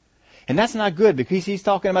 And that's not good because He's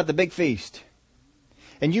talking about the big feast.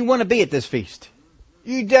 And you want to be at this feast.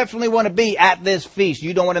 You definitely want to be at this feast.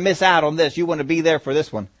 You don't want to miss out on this. You want to be there for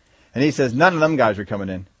this one. And He says, none of them guys are coming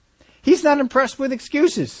in. He's not impressed with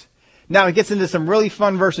excuses. Now He gets into some really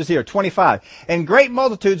fun verses here. 25. And great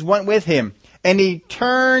multitudes went with Him. And He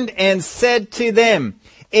turned and said to them,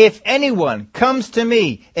 if anyone comes to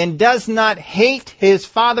me and does not hate his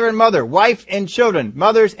father and mother, wife and children,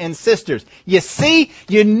 mothers and sisters. You see,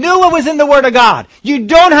 you knew it was in the Word of God. You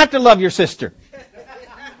don't have to love your sister.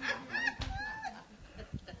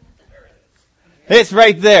 It's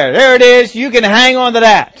right there. There it is. You can hang on to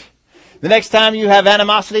that. The next time you have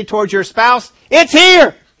animosity towards your spouse, it's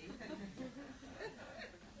here.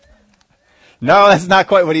 No, that's not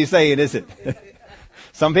quite what He's saying, is it?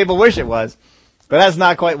 Some people wish it was. But that's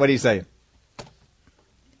not quite what He's saying.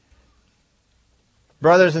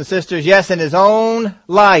 Brothers and sisters, yes, in His own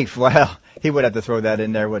life. Well, He would have to throw that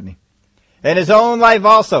in there, wouldn't He? In His own life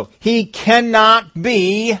also. He cannot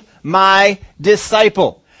be my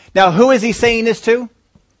disciple. Now, who is He saying this to?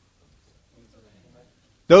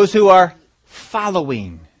 Those who are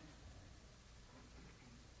following.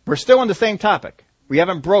 We're still on the same topic. We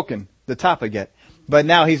haven't broken the topic yet. But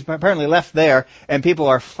now He's apparently left there and people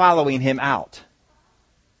are following Him out.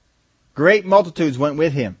 Great multitudes went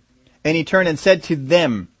with Him. And He turned and said to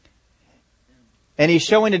them. And He's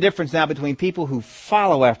showing the difference now between people who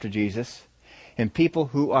follow after Jesus and people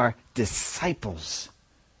who are disciples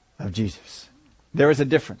of Jesus. There is a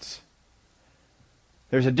difference.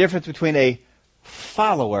 There's a difference between a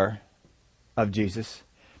follower of Jesus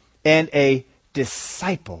and a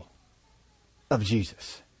disciple of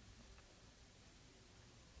Jesus.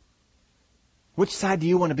 Which side do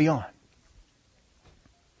you want to be on?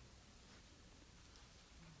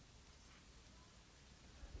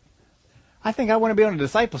 I think I want to be on the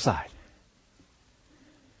disciple side.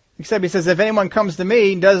 Except He says, if anyone comes to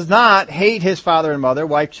me and does not hate his father and mother,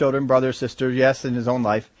 wife, children, brother, sister, yes, in his own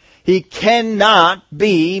life, he cannot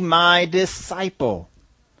be my disciple.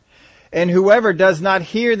 And whoever does not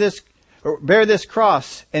hear this, or bear this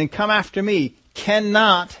cross and come after me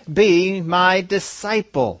cannot be my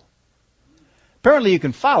disciple. Apparently you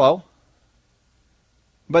can follow,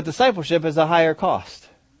 but discipleship is a higher cost.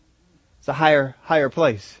 It's a higher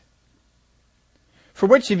place. For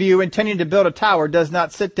which of you, intending to build a tower, does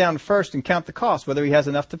not sit down first and count the cost, whether he has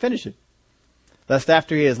enough to finish it? Lest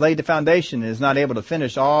after he has laid the foundation and is not able to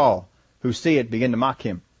finish, all who see it begin to mock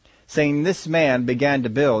him, saying, this man began to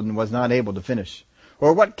build and was not able to finish.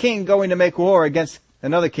 Or what king going to make war against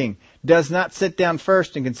another king does not sit down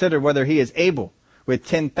first and consider whether he is able with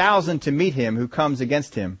 10,000 to meet him who comes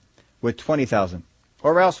against him with 20,000?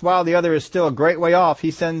 Or else while the other is still a great way off, he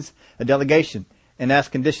sends a delegation and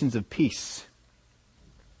asks conditions of peace.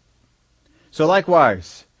 So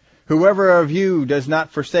likewise, whoever of you does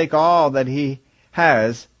not forsake all that he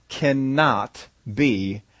has cannot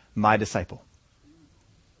be my disciple.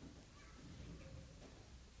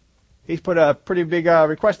 He's put a pretty big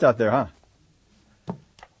request out there, huh?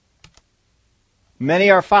 Many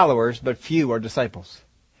are followers, but few are disciples.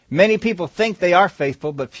 Many people think they are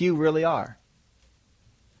faithful, but few really are.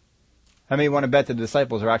 How many want to bet the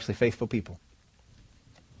disciples are actually faithful people?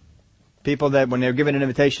 People that when they're given an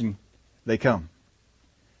invitation, they come.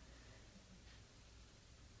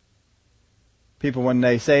 People, when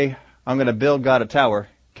they say, I'm going to build God a tower,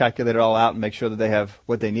 calculate it all out and make sure that they have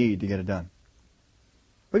what they need to get it done.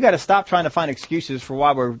 We got to stop trying to find excuses for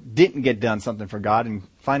why we didn't get done something for God and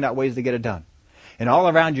find out ways to get it done. And all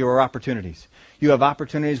around you are opportunities. You have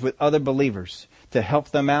opportunities with other believers to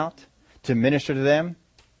help them out, to minister to them.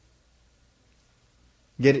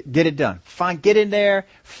 Get it done. Get in there,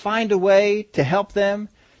 find a way to help them,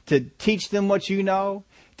 to teach them what you know,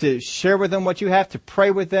 to share with them what you have, to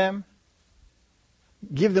pray with them.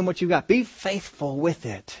 Give them what you got. Be faithful with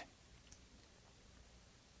it.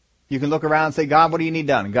 You can look around and say, God, what do you need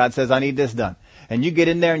done? And God says, I need this done. And you get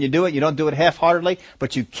in there and you do it. You don't do it half-heartedly,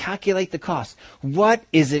 but you calculate the cost. What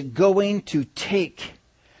is it going to take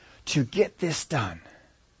to get this done?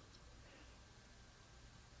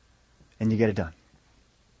 And you get it done.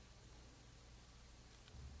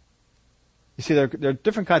 You see, there are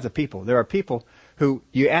different kinds of people. There are people who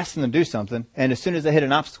you ask them to do something, and as soon as they hit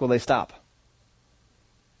an obstacle, they stop.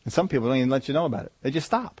 And some people don't even let you know about it. They just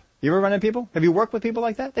stop. You ever run into people? Have you worked with people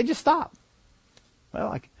like that? They just stop.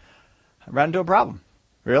 Well, I ran into a problem.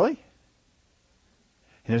 Really?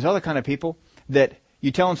 And there's other kind of people that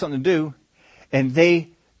you tell them something to do, and they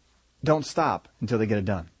don't stop until they get it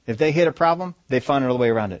done. If they hit a problem, they find another way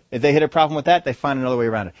around it. If they hit a problem with that, they find another way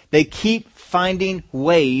around it. They keep finding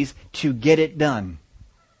ways to get it done.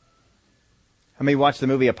 How many watched the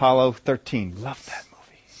movie Apollo 13? Love that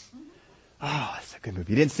movie. Oh, that's a good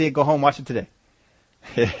movie. You didn't see it? Go home, watch it today.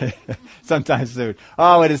 Sometime soon.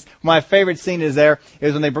 Oh, it is. My favorite scene is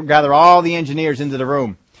when they gather all the engineers into the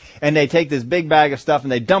room. And they take this big bag of stuff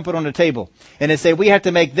and they dump it on the table. And they say, we have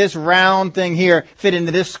to make this round thing here fit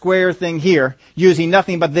into this square thing here using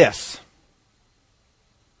nothing but this.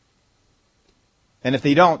 And if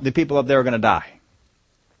they don't, the people up there are going to die.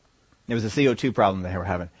 It was a CO2 problem they were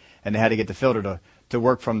having. And they had to get the filter to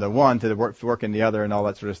work from the one to work in the other and all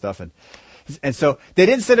that sort of stuff. And so they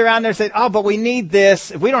didn't sit around there and say, oh, but we need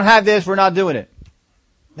this. If we don't have this, we're not doing it.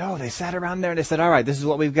 No, they sat around there and they said, all right, this is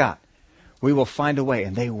what we've got. We will find a way.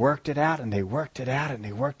 And they worked it out, and they worked it out, and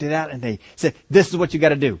they worked it out, and they said, this is what you got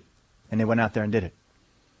to do. And they went out there and did it.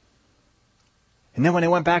 And then when they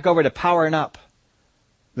went back over to powering up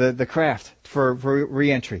the craft for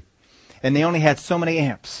re-entry, and they only had so many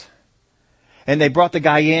amps, and they brought the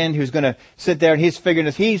guy in who's going to sit there, and he's figuring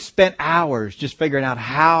this. He spent hours just figuring out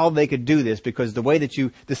how they could do this, because the way that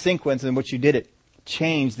the sequence in which you did it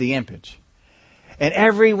changed the ampage. And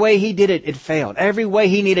every way he did it, it failed. Every way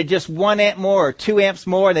he needed just 1 amp more or 2 amps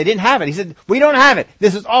more, and they didn't have it. He said, we don't have it.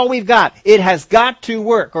 This is all we've got. It has got to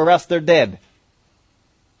work or else they're dead.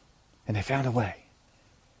 And they found a way.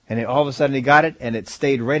 And all of a sudden he got it, and it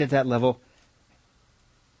stayed right at that level.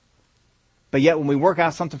 But yet when we work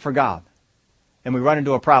out something for God, and we run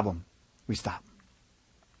into a problem, we stop.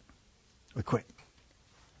 We quit.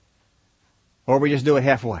 Or we just do it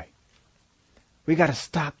halfway. We got to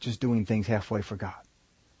stop just doing things halfway for God.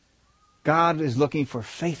 God is looking for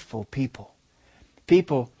faithful people.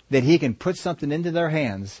 People that He can put something into their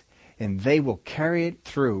hands and they will carry it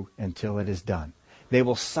through until it is done. They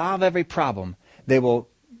will solve every problem. They will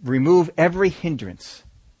remove every hindrance.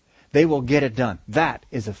 They will get it done. That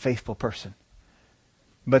is a faithful person.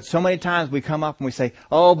 But so many times we come up and we say,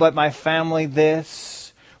 oh, but my family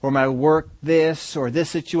this, or my work this, or this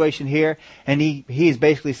situation here. And he is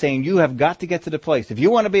basically saying, you have got to get to the place. If you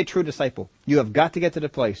want to be a true disciple, you have got to get to the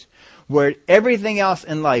place where everything else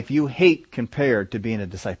in life you hate compared to being a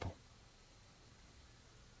disciple.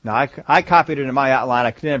 Now, I copied it in my outline.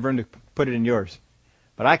 I couldn't ever put it in yours.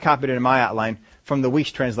 But I copied it in my outline from the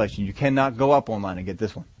Weiss translation. You cannot go up online and get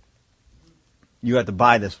this one. You have to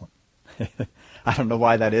buy this one. I don't know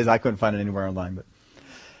why that is. I couldn't find it anywhere online. But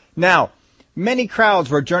now, many crowds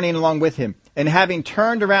were journeying along with him, and having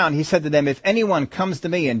turned around, he said to them, if anyone comes to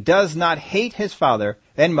me and does not hate his father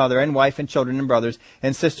and mother and wife and children and brothers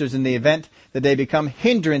and sisters in the event that they become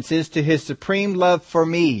hindrances to his supreme love for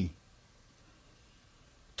me,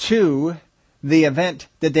 to the event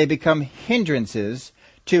that they become hindrances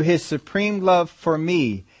to his supreme love for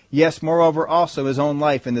me, yes, moreover also his own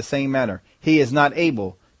life in the same manner, he is not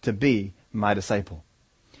able to be my disciple.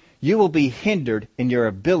 You will be hindered in your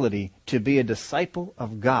ability to be a disciple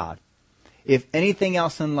of God if anything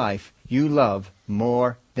else in life you love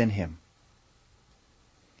more than Him.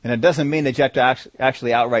 And it doesn't mean that you have to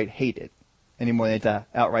actually outright hate it any more than you have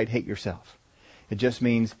to outright hate yourself. It just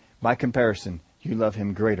means, by comparison, you love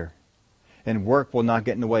Him greater. And work will not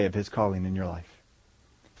get in the way of His calling in your life.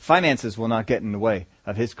 Finances will not get in the way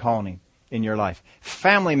of His calling in your life.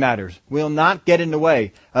 Family matters will not get in the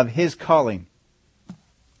way of His calling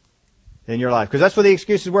in your life. Because that's what the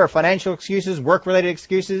excuses were. Financial excuses, work-related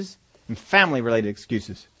excuses, and family-related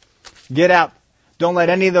excuses. Get out. Don't let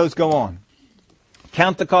any of those go on.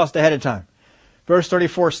 Count the cost ahead of time. Verse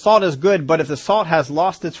 34, salt is good, but if the salt has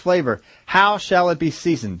lost its flavor, how shall it be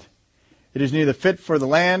seasoned? It is neither fit for the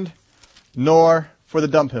land, nor for the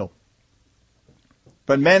dunghill.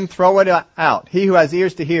 But men throw it out. He who has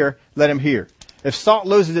ears to hear, let him hear. If salt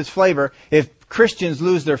loses its flavor, if Christians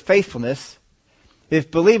lose their faithfulness,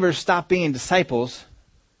 if believers stop being disciples,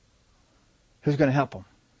 who's going to help them?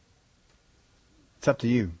 It's up to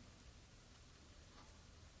you.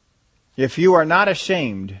 If you are not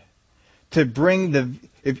ashamed to bring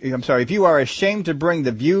if you are ashamed to bring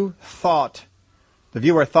the viewer thought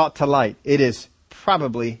to light, it is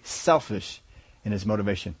probably selfish in its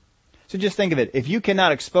motivation. So just think of it. If you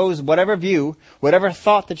cannot expose whatever view, whatever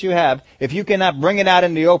thought that you have, if you cannot bring it out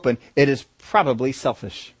in the open, it is probably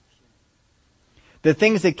selfish. The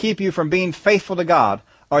things that keep you from being faithful to God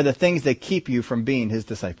are the things that keep you from being His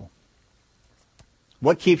disciple.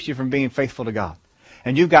 What keeps you from being faithful to God?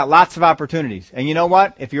 And you've got lots of opportunities. And you know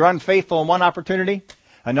what? If you're unfaithful in one opportunity,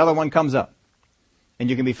 another one comes up. And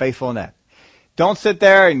you can be faithful in that. Don't sit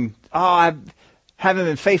there and, I haven't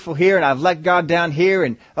been faithful here and I've let God down here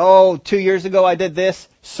and, 2 years ago I did this.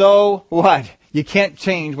 So what? You can't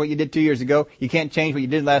change what you did 2 years ago. You can't change what you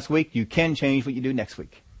did last week. You can change what you do next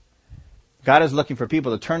week. God is looking for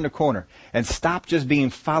people to turn the corner and stop just being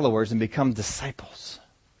followers and become disciples.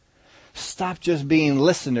 Stop just being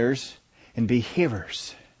listeners and be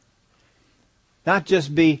hearers. Not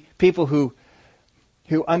just be people who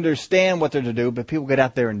understand what they're to do, but people get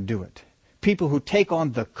out there and do it. People who take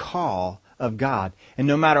on the call of God, and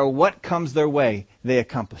no matter what comes their way, they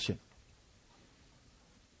accomplish it.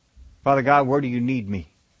 Father God, where do you need me?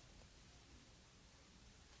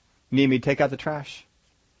 You need me to take out the trash?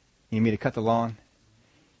 You need me to cut the lawn?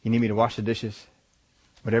 You need me to wash the dishes?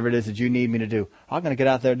 Whatever it is that you need me to do, I'm going to get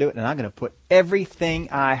out there and do it, and I'm going to put everything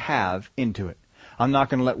I have into it. I'm not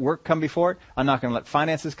going to let work come before it. I'm not going to let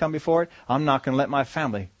finances come before it. I'm not going to let my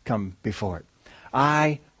family come before it.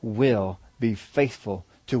 I will be faithful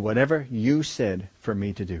to whatever you said for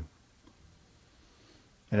me to do.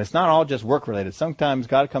 And it's not all just work related. Sometimes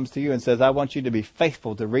God comes to you and says, I want you to be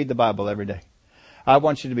faithful to read the Bible every day. I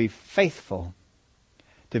want you to be faithful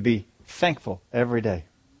to be thankful every day.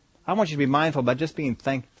 I want you to be mindful about just being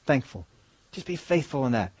thankful. Just be faithful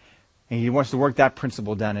in that. And He wants to work that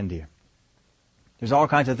principle down into you. There's all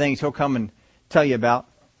kinds of things He'll come and tell you about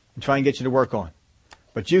and try and get you to work on.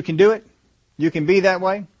 But you can do it. You can be that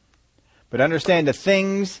way. But understand the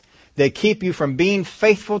things that keep you from being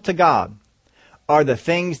faithful to God are the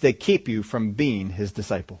things that keep you from being His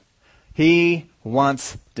disciple. He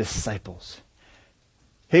wants disciples.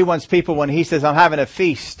 He wants people when He says, I'm having a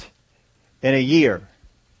feast in a year.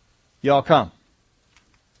 Y'all come.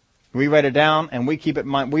 We write it down and we keep it in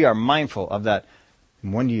mind. We are mindful of that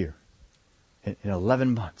in 1 year, in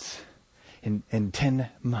 11 months, in 10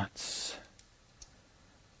 months.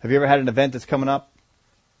 Have you ever had an event that's coming up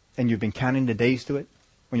and you've been counting the days to it?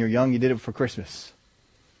 When you're young, you did it for Christmas.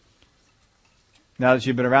 Now that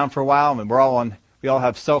you've been around for a while and we all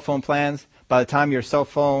have cell phone plans, by the time your cell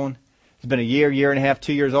phone has been a year and a half,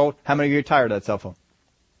 2 years old, how many of you are tired of that cell phone?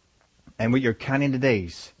 And you're counting the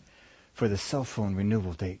days for the cell phone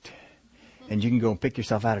renewal date. And you can go and pick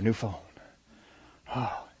yourself out a new phone.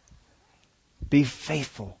 Oh, be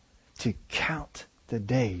faithful to count the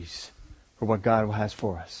days for what God has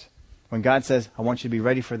for us. When God says, I want you to be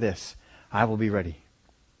ready for this, I will be ready.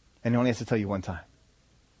 And He only has to tell you one time.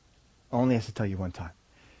 Only has to tell you one time.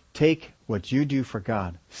 Take what you do for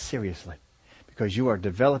God seriously. Because you are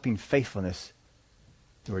developing faithfulness.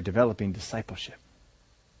 You are developing discipleship.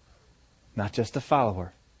 Not just a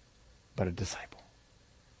follower, but a disciple.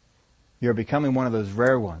 You're becoming one of those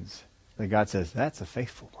rare ones that God says, that's a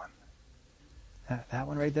faithful one. That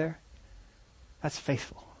one right there, that's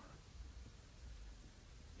faithful.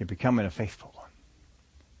 You're becoming a faithful one.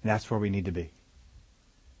 And that's where we need to be.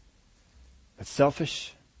 But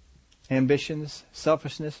selfish ambitions,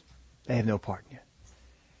 selfishness, they have no part in you.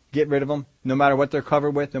 Get rid of them, no matter what they're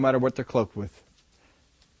covered with, no matter what they're cloaked with.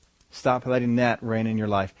 Stop letting that reign in your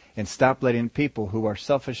life. And stop letting people who are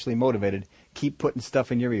selfishly motivated keep putting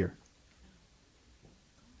stuff in your ear.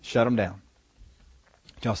 Shut them down.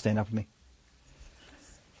 Y'all stand up with me.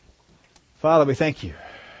 Father, we thank you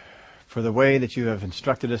for the way that you have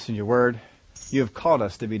instructed us in your word. You have called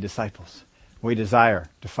us to be disciples. We desire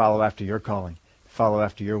to follow after your calling, to follow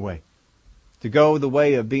after your way, to go the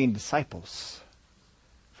way of being disciples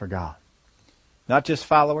for God. Not just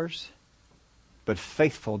followers, but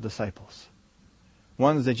faithful disciples.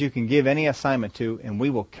 Ones that you can give any assignment to and we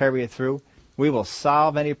will carry it through. We will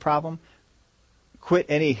solve any problem, quit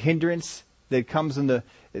any hindrance that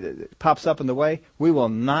pops up in the way. We will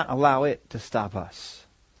not allow it to stop us.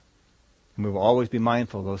 And we will always be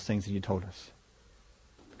mindful of those things that you told us.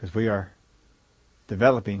 Because we are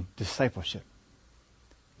developing discipleship.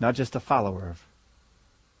 Not just a follower of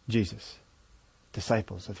Jesus.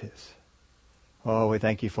 Disciples of His. Oh, we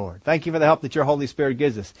thank you for it. Thank you for the help that your Holy Spirit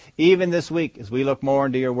gives us. Even this week, as we look more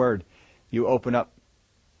into your word, you open up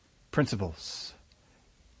principles.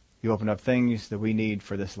 You open up things that we need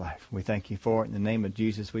for this life. We thank you for it. In the name of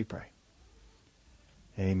Jesus we pray.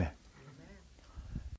 Amen.